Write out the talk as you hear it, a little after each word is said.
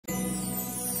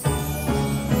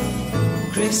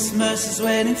Christmas is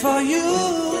waiting for you.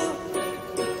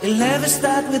 It'll never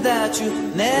start without you,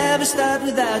 never start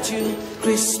without you.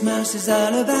 Christmas is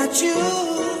all about you.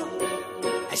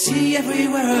 I see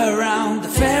everywhere around the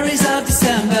fairies of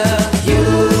December. You,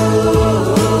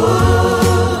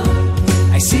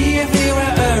 I see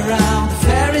everywhere around the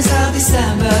fairies of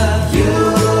December. You,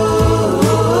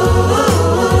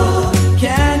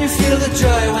 can you feel the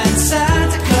joy when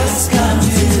Santa Claus comes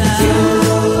to town?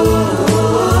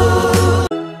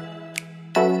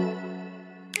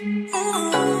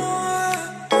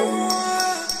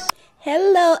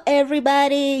 Hello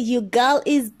everybody, your girl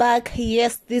is back.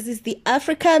 Yes, this is the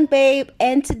African Babe,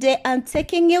 and today I'm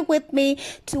taking you with me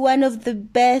to one of the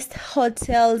best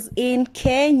hotels in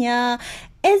Kenya.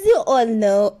 As you all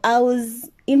know,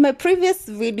 in my previous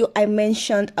video I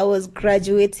mentioned I was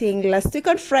graduating last week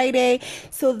on Friday,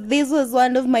 so this was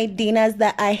one of my dinners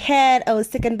that I had. I was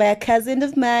taken by a cousin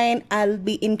of mine. I'll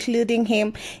be including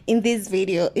him in this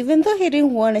video, even though he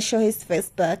didn't want to show his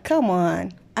face, but come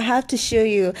on, I have to show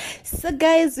you. So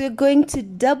guys, we're going to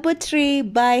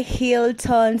Doubletree by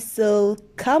Hilton, so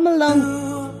come along.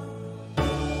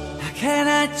 How can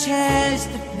I chase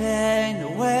the pain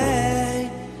away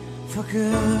for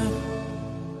good?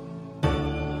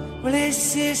 Well,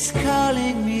 this is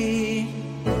calling me.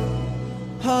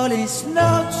 All is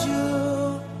not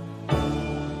you.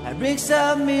 I bring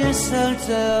some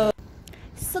mistletoe.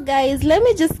 So guys, let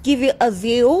me just give you a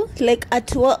view, like a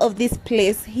tour of this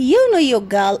place. You know your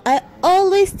girl, I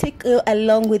always take you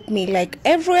along with me. Like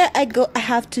everywhere I go, I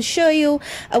have to show you.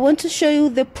 I want to show you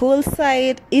the pool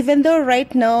side, even though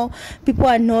right now people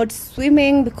are not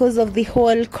swimming because of the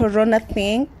whole corona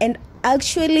thing. And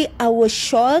actually I was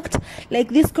shocked, like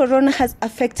this corona has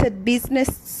affected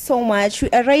business so much. We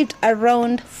arrived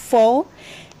around 4,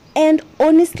 and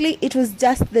honestly it was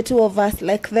just the two of us.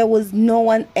 Like there was no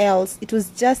one else, it was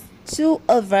just 2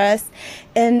 of us,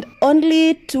 and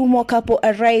only 2 more couple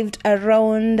arrived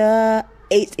around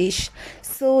 8ish.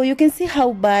 So you can see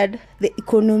how bad the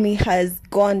economy has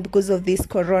gone because of this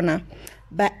corona.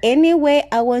 But anyway,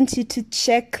 I want you to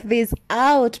check this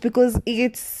out because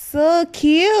it's so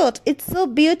cute. It's so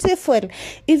beautiful.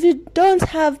 If you don't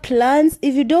have plans,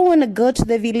 if you don't want to go to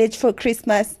the village for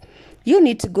Christmas, you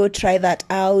need to go try that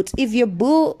out. If your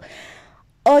boo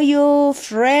or your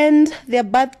friend, their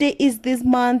birthday is this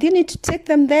month, you need to take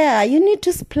them there. You need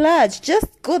to splurge. Just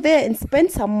go there and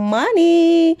spend some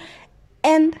money.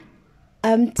 And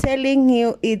I'm telling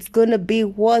you, it's going to be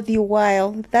worth your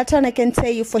while. That one I can tell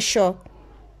you for sure.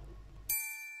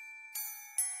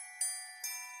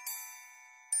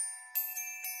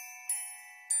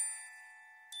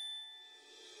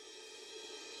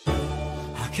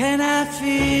 Can I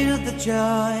feel the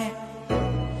joy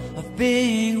of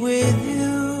being with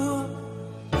you?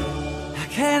 How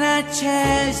can I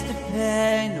chase the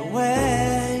pain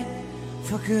away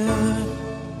for good?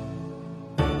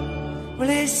 Well,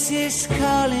 this is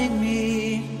calling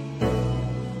me.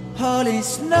 All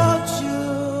is not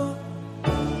you.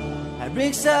 I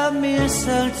bring some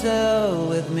mistletoe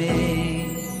with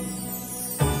me.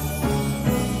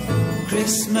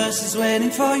 Christmas is waiting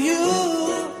for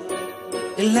you.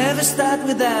 It'll never start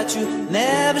without you,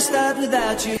 never start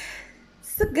without you.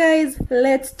 So guys,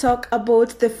 let's talk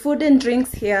about the food and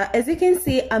drinks here. As you can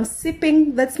see, I'm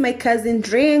sipping, that's my cousin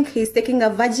drink. He's taking a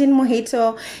virgin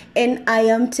mojito and I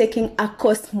am taking a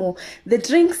Cosmo. The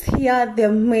drinks here,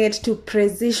 they're made to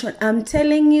precision. I'm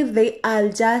telling you, they are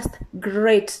just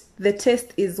great. The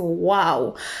taste is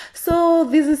wow. So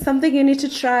this is something you need to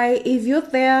try if you're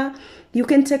there. You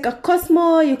can take a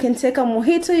Cosmo, you can take a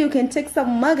mojito, you can take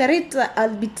some margarita.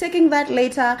 I'll be taking that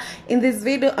later in this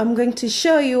video. I'm going to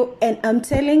show you, and I'm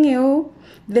telling you,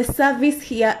 the service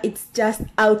here, it's just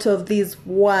out of this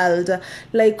world.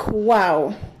 Like,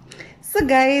 wow. So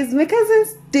guys, my cousin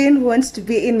didn't want to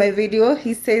be in my video.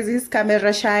 He says he's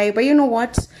camera shy, but you know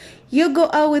what? You go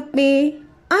out with me,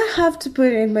 I have to put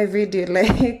it in my video.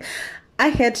 Like, I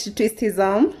had to twist his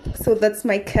arm. So that's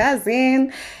my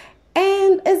cousin.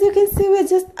 And as you can see, we're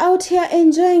just out here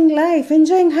enjoying life,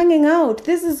 enjoying hanging out.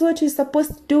 This is what you're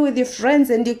supposed to do with your friends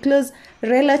and your close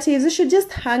relatives. You should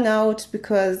just hang out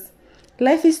because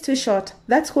life is too short.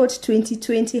 That's what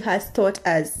 2020 has taught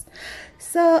us.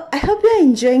 So I hope you're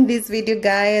enjoying this video,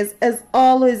 guys. As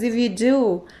always, if you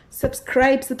do,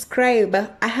 subscribe.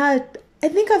 I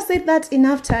think I've said that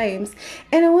enough times.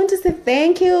 And I want to say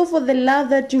thank you for the love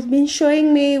that you've been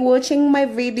showing me, watching my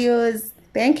videos.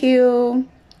 Thank you.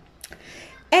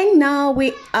 And now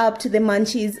we're up to the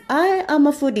munchies. I am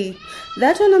a foodie.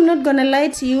 That one, I'm not gonna lie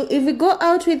to you. If we go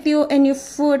out with you and your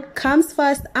food comes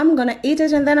first, I'm gonna eat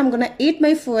it and then I'm gonna eat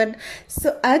my food.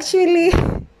 So actually,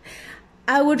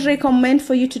 I would recommend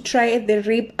for you to try the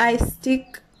rib eye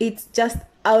stick. It's just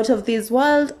out of this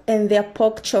world, and their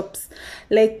pork chops,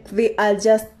 like, they are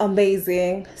just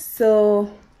amazing.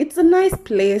 So it's a nice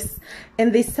place,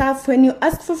 and they serve, when you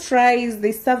ask for fries,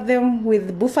 they serve them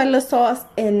with buffalo sauce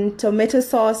and tomato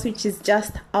sauce, which is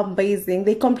just amazing.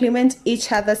 They complement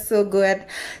each other so good.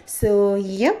 So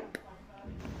yep.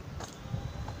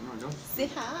 Say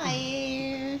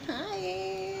hi. Hi.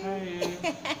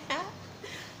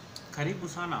 Karibu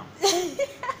sana.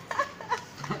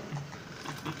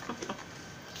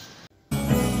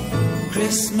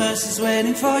 Christmas is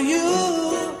waiting for you.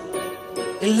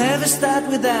 It'll never start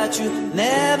without you,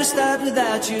 never start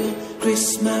without you.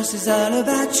 Christmas is all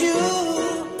about you.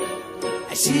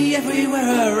 I see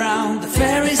everywhere around the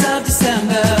fairies of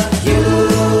December. You,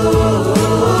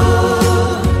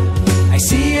 I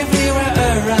see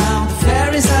everywhere around the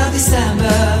fairies of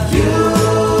December. You,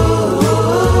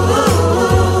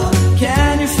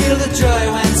 can you feel the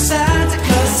joy when Santa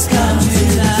Claus comes to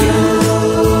town?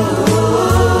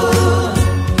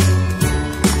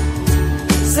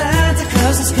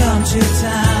 Come to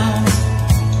town.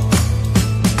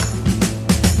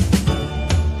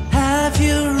 Have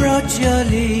you wrote your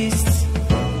list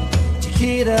to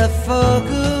hit up for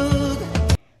good?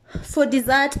 For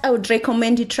dessert, I would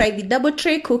recommend you try the double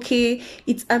tray cookie.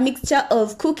 It's a mixture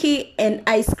of cookie and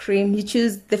ice cream. You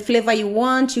choose the flavor you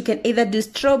want. You can either do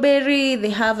strawberry, they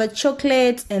have a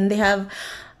chocolate, and they have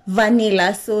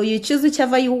vanilla. So you choose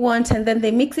whichever you want, and then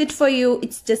they mix it for you.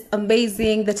 It's just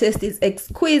amazing. The taste is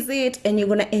exquisite, and you're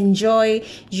gonna enjoy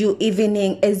your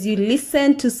evening as you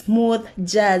listen to smooth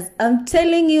jazz. I'm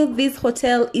telling you, this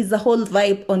hotel is a whole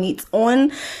vibe on its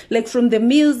own, like from the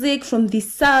music, from the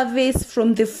service,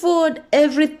 from the food,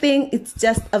 everything. It's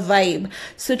just a vibe.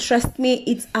 So trust me,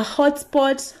 it's a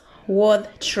hotspot worth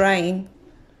trying.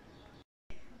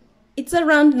 It's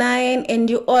around 9, and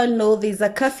you all know there's a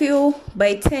curfew.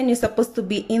 By 10 you're supposed to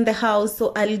be in the house,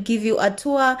 so I'll give you a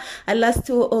tour, a last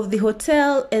tour of the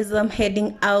hotel as I'm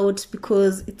heading out,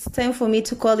 because it's time for me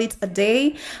to call it a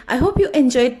day. I hope you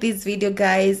enjoyed this video,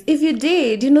 guys. If you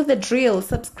did, you know the drill.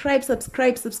 Subscribe.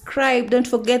 Don't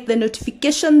forget the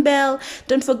notification bell.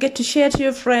 Don't forget to share to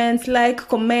your friends, like,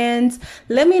 comment,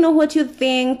 let me know what you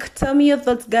think. Tell me your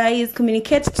thoughts, guys.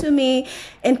 Communicate to me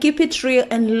and keep it real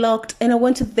and locked. And I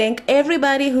want to thank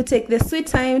everybody who take the sweet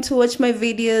time to watch my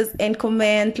videos and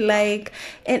comment, like,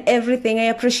 and everything. I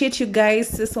appreciate you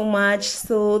guys so much.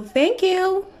 So thank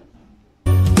you.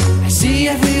 I see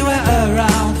everywhere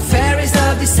around the fairies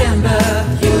of December.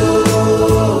 You,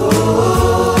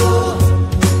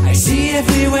 I see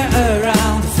everywhere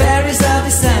around the fairies of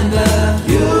December.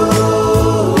 You,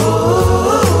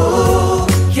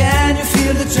 can you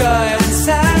feel the joy when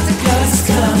Santa Claus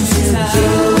comes to town?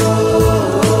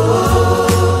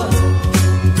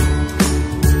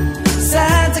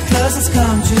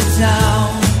 Come to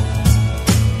town.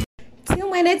 Till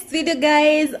my next video,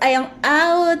 guys, I am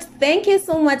out. Thank you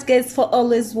so much, guys, for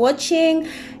always watching,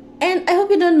 and I hope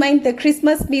you don't mind the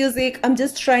Christmas music. I'm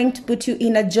just trying to put you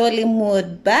in a jolly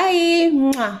mood. Bye.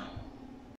 Mwah.